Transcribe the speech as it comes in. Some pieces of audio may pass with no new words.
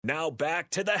Now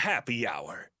back to the happy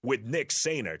hour with Nick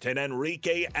Sainert and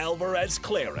Enrique Alvarez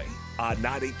Clary on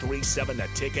 93.7 The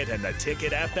Ticket and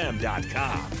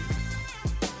theticketfm.com.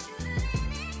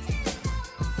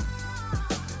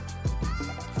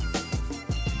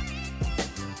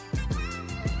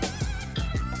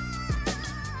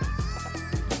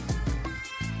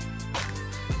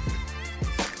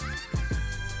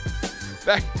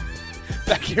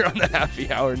 Back here on the happy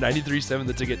hour, 93.7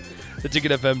 The Ticket,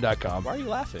 theticketfm.com. Why are you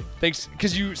laughing? Thanks,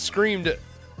 because you screamed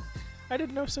I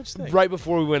didn't know such thing. right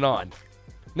before we went on.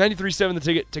 93.7 The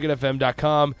Ticket,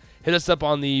 ticketfm.com. Hit us up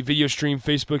on the video stream,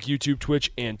 Facebook, YouTube,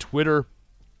 Twitch, and Twitter.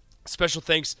 Special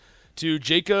thanks to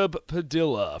Jacob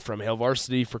Padilla from Hail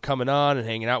Varsity for coming on and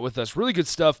hanging out with us. Really good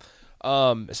stuff,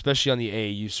 especially on the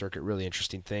AAU circuit. Really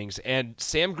interesting things. And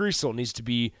Sam Griesel needs to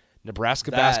be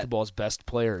Nebraska basketball's best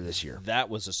player this year. That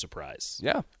was a surprise.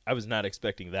 Yeah. I was not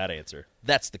expecting that answer.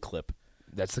 That's the clip.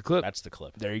 That's the clip. That's the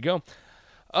clip. There you go.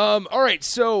 All right,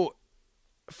 so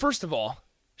first of all,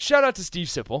 shout out to Steve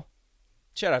Sipple.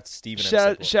 Shout out to Stephen M.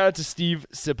 Shout Sipple. out to Steve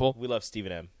Sipple. We love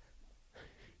Stephen M.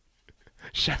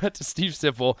 Shout out to Steve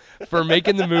Sipple for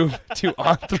making the move to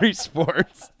On3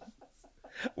 Sports.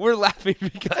 We're laughing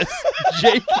because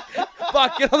Jake,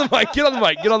 Buck, get on the mic, get on the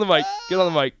mic, get on the mic, get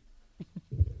on the mic.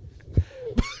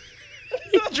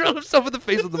 He drilled himself in the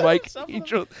face with the mic.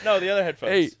 No, the other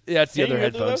headphones. Hey, yeah, it's the Can you other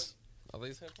hear through headphones. those? Are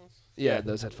these headphones? Yeah,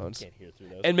 those headphones. Can't hear through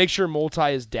those. And make sure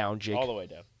multi is down, Jake. All the way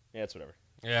down. Yeah, it's whatever.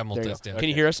 Yeah, There you go. multi's down. Can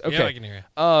you hear us? Okay. Yeah, I can hear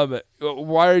you.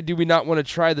 Why do we not want to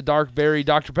try the dark berry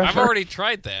Dr. Pepper? I've already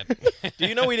tried that. Do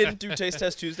you know we didn't do Taste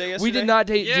Test Tuesday yesterday? We did not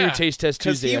do Yeah. Taste Test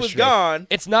Because Tuesday he was yesterday. gone,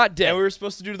 It's not dead. and we were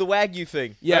supposed to do the Wagyu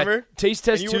thing. Yeah, Remember? Taste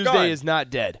Test And you were Tuesday gone. is not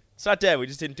dead. It's not dead. We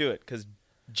just didn't do it because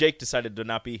Jake decided to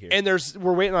not be here. And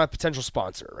we're waiting on a potential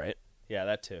sponsor, right? yeah,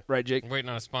 that too. Right, Jake? I'm waiting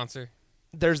on a sponsor.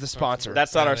 There's the sponsor.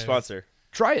 That's not Yeah, our it is. sponsor.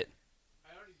 Try it.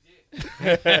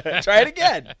 Try it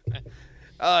again.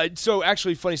 So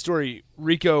actually, funny story.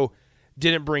 Rico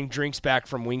didn't bring drinks back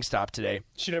from Wingstop today.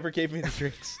 She never gave me the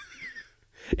drinks.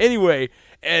 Anyway,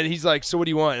 and he's like, "So what do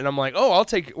you want?" And I'm like, "Oh, I'll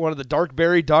take one of the dark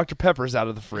berry Dr. Peppers out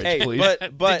of the fridge, Hey, please."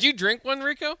 but Did you drink one,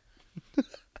 Rico?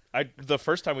 the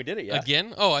first time we did it, yeah.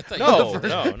 Again? Oh, I thought No,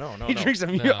 you no. he drinks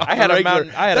them. No. I had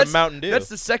a Mountain Dew. That's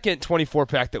the second 24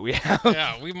 pack that we have.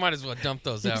 Yeah, we might as well dump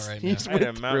those out right now. he's- I had a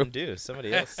went Mountain Dew.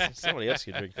 Somebody else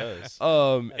could drink those.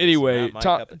 Anyway, not my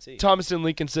cup of tea. Thomas and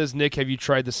Lincoln says, "Nick, have you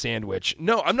tried the sandwich?"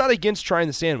 No, I'm not against trying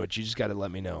the sandwich. You just got to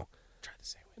let me know. Try the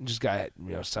sandwich. Just got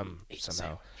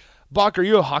somehow. Bach, are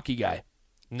you a hockey guy?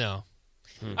 No.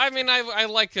 I mean, I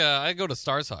like I go to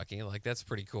Stars hockey. Like, that's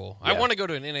pretty cool. I Yeah. want to go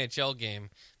to an NHL game,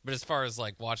 but as far as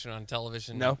like watching on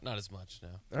television, No. not as much. No.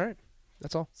 All right,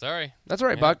 that's all. Sorry. That's all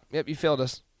right, Yeah. Bach. Yep, you failed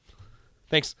us.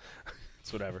 Thanks.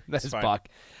 It's whatever. That's It's fine.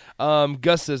 Bach.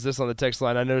 Gus says this on the text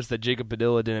line. I noticed that Jacob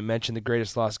Padilla didn't mention the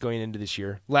greatest loss going into this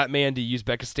year. Latman to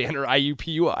Uzbekistan or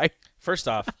IUPUI. First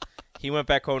off, he went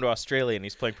back home to Australia and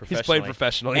he's playing professionally. He's playing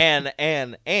professionally.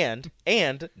 And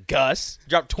Gus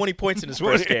dropped 20 points in his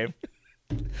first game.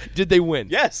 Did they win?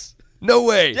 Yes. No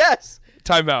way. Yes.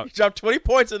 Timeout. He dropped 20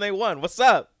 points and they won. What's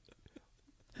up?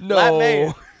 No.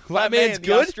 Latman. Latman's the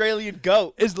good? Australian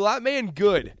GOAT. Is Latman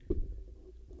good?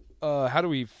 How do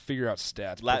we figure out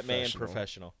stats? Latman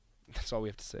professional. That's all we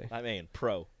have to say. Latman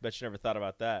pro. Bet you never thought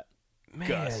about that. Man.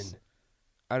 Gus.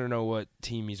 I don't know what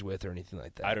team he's with or anything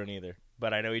like that. I don't either.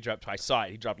 But I know he dropped. I saw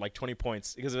it. He dropped like 20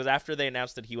 points because it was after they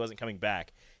announced that he wasn't coming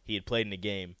back. He had played in a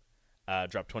game,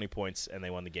 dropped 20 points, and they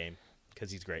won the game because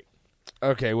he's great.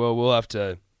 Okay, well, we'll have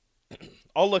to.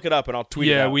 I'll look it up and I'll tweet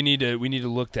it Yeah, out. we need to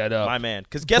look that up. My man.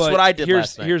 Because guess But what I did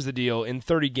last night? Here's the deal. In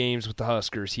 30 games with the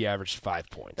Huskers, he averaged 5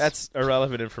 points. That's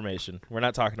irrelevant information. We're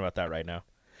not talking about that right now.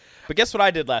 But guess what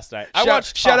I did last night? I shout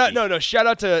watched Shout hockey.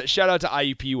 out to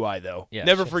IUPUI though. Yeah,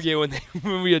 Never forget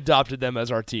when we adopted them as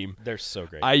our team. They're so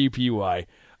great. IUPUI.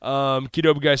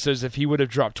 Kidoba guy says if he would have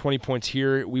dropped 20 points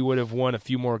here, we would have won a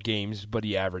few more games, but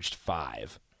he averaged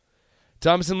 5.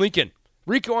 Thomas and Lincoln.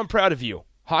 Rico, I'm proud of you.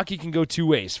 Hockey can go two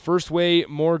ways. First way,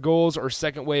 more goals, or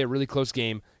second way, a really close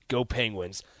game. Go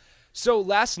Penguins. So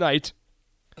last night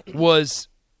was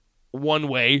one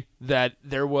way that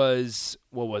there was,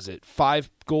 5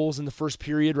 goals in the first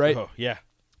period, right? Oh, yeah.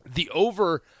 The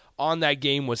over on that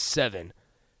game was 7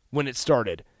 when it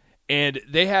started. And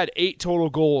they had 8 total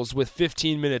goals with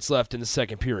 15 minutes left in the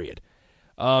second period.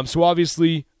 So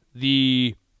obviously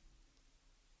the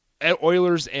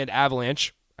Oilers and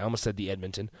Avalanche, I almost said the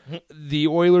Edmonton, the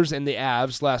Oilers and the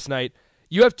Avs last night,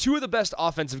 you have 2 of the best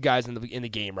offensive guys in the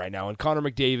game right now, and Connor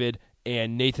McDavid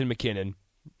and Nathan McKinnon.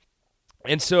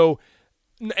 And so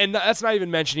And that's not even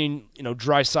mentioning,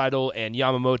 Draisaitl and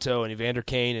Yamamoto and Evander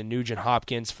Kane and Nugent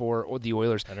Hopkins for the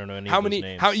Oilers. I don't know any of those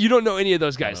names. You don't know any of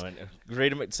those guys?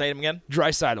 Say them again.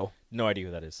 Draisaitl, No idea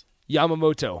who that is.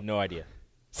 Yamamoto. No idea.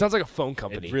 Sounds like a phone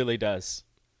company. It really does.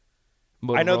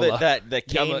 Motorola. I know that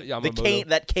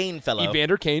Kane fellow.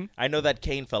 Evander Kane. I know that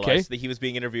Kane fellow. Okay. He was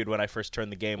being interviewed when I first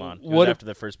turned the game on. It was after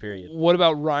the first period. What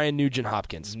about Ryan Nugent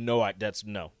Hopkins? No.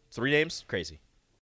 3 names? Crazy.